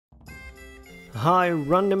Hi,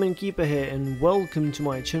 random Innkeeper here, and welcome to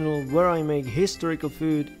my channel where I make historical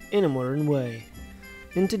food in a modern way.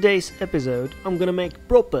 In today's episode I'm gonna make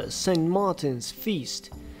proper St. Martin's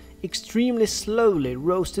feast. Extremely slowly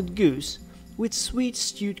roasted goose with sweet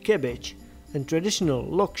stewed cabbage and traditional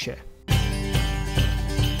lokshe.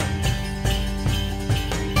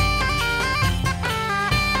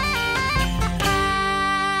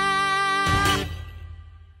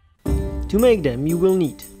 To make them you will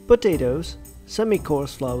need potatoes,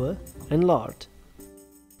 semi-coarse flour and lard.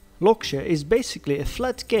 Lokshe is basically a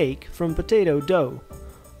flat cake from potato dough,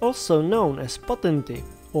 also known as patenti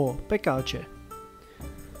or pekače.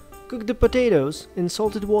 Cook the potatoes in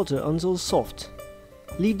salted water until soft.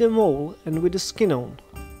 Leave them whole and with the skin on.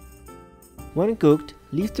 When cooked,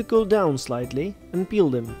 leave to cool down slightly and peel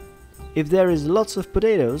them. If there is lots of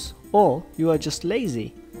potatoes or you are just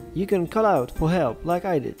lazy, you can call out for help like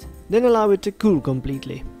I did, then allow it to cool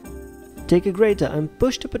completely. Take a grater and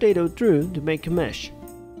push the potato through to make a mesh.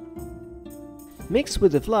 Mix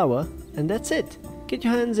with the flour and that's it. Get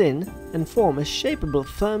your hands in and form a shapeable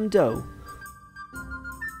firm dough.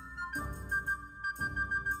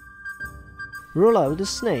 Roll out the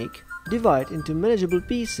snake, divide into manageable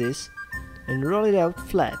pieces and roll it out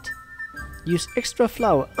flat. Use extra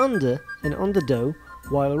flour under and on the dough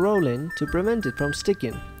while rolling to prevent it from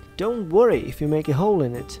sticking. Don't worry if you make a hole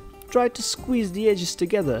in it. Try to squeeze the edges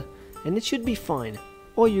together and it should be fine.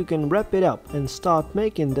 Or you can wrap it up and start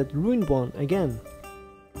making that ruined one again.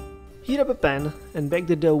 Heat up a pan and bake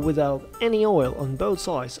the dough without any oil on both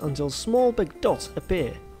sides until small black dots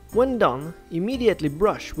appear. When done, immediately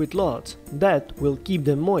brush with lard. That will keep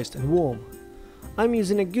them moist and warm. I'm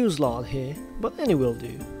using a goose lard here, but any will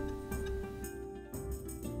do.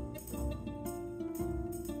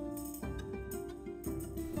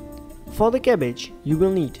 For the cabbage you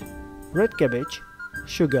will need red cabbage,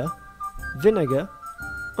 sugar, vinegar,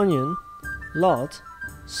 onion, lard,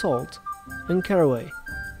 salt and caraway.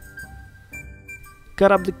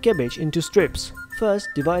 Cut up the cabbage into strips. First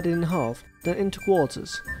divide it in half, then into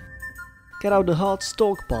quarters. Cut out the hard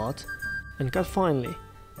stalk part and cut finely.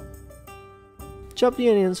 Chop the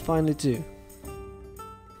onions finely too.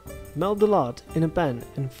 Melt the lard in a pan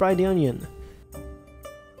and fry the onion.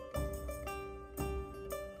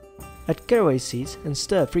 Add caraway seeds and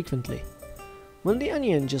stir frequently. When the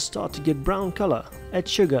onion just starts to get brown color, add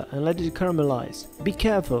sugar and let it caramelize. Be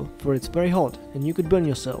careful, for it's very hot and you could burn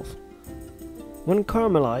yourself. When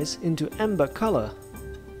caramelize into amber color,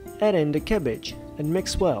 add in the cabbage and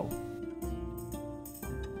mix well.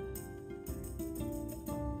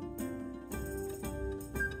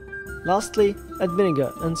 Lastly, add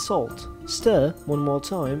vinegar and salt. Stir one more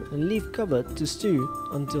time and leave covered to stew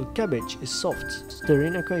until cabbage is soft,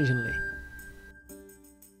 stirring occasionally.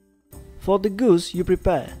 For the goose you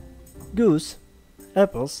prepare goose,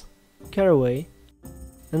 apples, caraway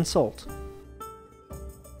and salt.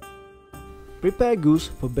 Prepare goose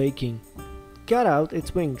for baking. Cut out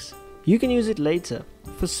its wings. You can use it later,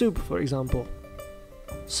 for soup for example.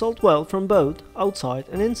 Salt well from both outside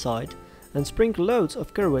and inside and sprinkle loads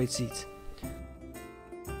of caraway seeds.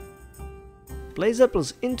 Place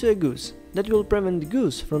apples into a goose. That will prevent the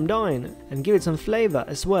goose from dying and give it some flavor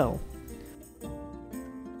as well.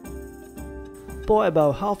 Pour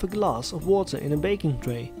about half a glass of water in a baking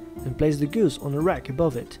tray and place the goose on a rack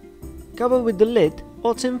above it. Cover with the lid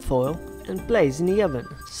or tin foil and place in the oven,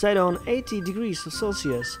 set on 80 degrees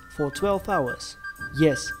Celsius for 12 hours.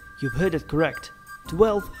 Yes, you've heard it correct.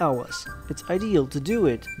 12 hours. It's ideal to do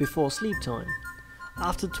it before sleep time.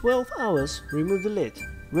 After 12 hours, remove the lid.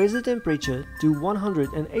 Raise the temperature to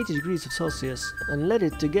 180 degrees Celsius and let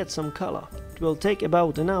it to get some color. It will take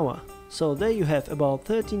about an hour, so there you have about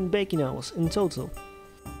 13 baking hours in total.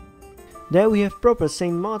 There we have proper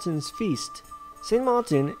St. Martin's feast. St.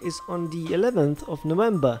 Martin is on the 11th of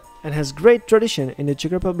November and has great tradition in the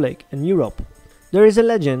Czech Republic and Europe. There is a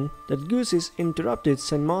legend that gooses interrupted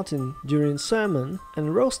St. Martin during sermon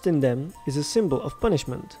and roasting them is a symbol of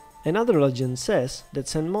punishment. Another legend says that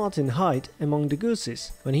St. Martin hid among the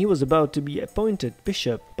gooses when he was about to be appointed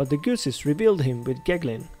bishop, but the gooses revealed him with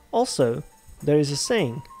giggling. Also, there is a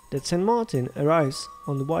saying that St. Martin arrives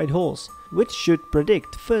on the white horse, which should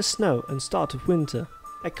predict first snow and start of winter.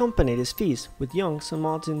 Accompany this feast with young St.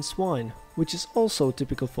 Martin's wine, which is also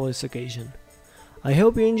typical for this occasion. I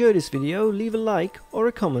hope you enjoyed this video. Leave a like or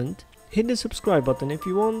a comment, hit the subscribe button if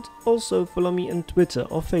you want, also follow me on Twitter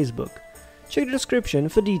or Facebook. Check the description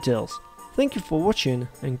for details. Thank you for watching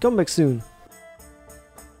and come back soon.